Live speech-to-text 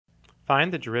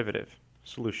Find the derivative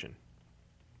solution.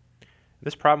 In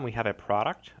this problem we have a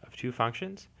product of two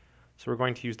functions, so we're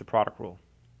going to use the product rule.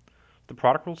 The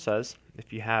product rule says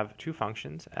if you have two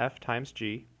functions, f times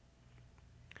g,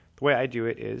 the way I do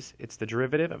it is it's the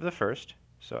derivative of the first,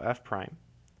 so f prime,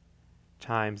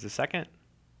 times the second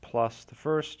plus the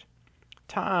first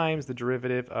times the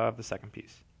derivative of the second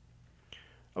piece.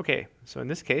 Okay, so in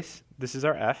this case, this is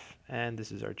our f and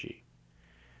this is our g.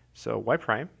 So y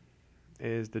prime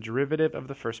is the derivative of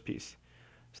the first piece.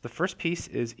 So the first piece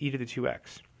is e to the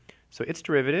 2x. So its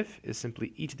derivative is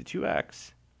simply e to the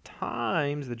 2x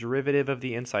times the derivative of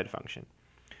the inside function.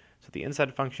 So the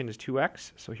inside function is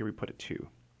 2x, so here we put a 2.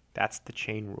 That's the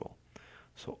chain rule.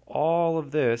 So all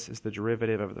of this is the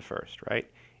derivative of the first, right?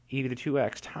 E to the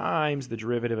 2x times the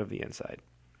derivative of the inside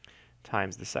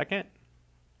times the second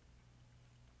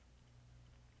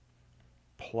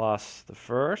plus the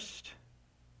first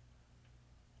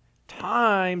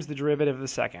times the derivative of the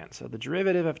second. So the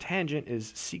derivative of tangent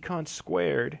is secant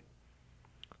squared.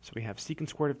 So we have secant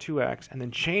squared of 2x, and then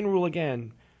chain rule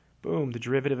again, boom, the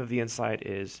derivative of the inside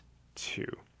is 2.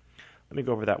 Let me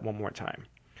go over that one more time.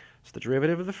 So the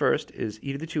derivative of the first is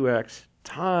e to the 2x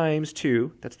times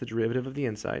 2, that's the derivative of the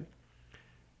inside,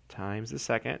 times the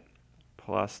second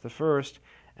plus the first,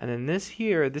 and then this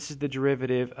here, this is the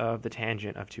derivative of the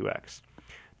tangent of 2x.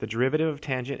 The derivative of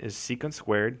tangent is secant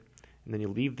squared, and then you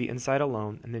leave the inside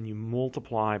alone, and then you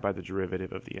multiply by the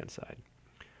derivative of the inside.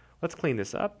 Let's clean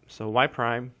this up. So y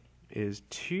prime is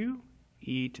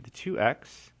 2e to the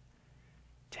 2x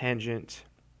tangent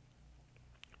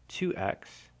 2x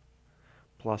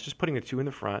plus, just putting the 2 in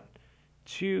the front,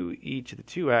 2e to the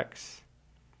 2x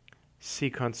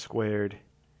secant squared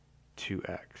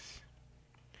 2x.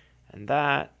 And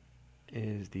that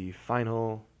is the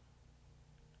final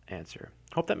answer.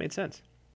 Hope that made sense.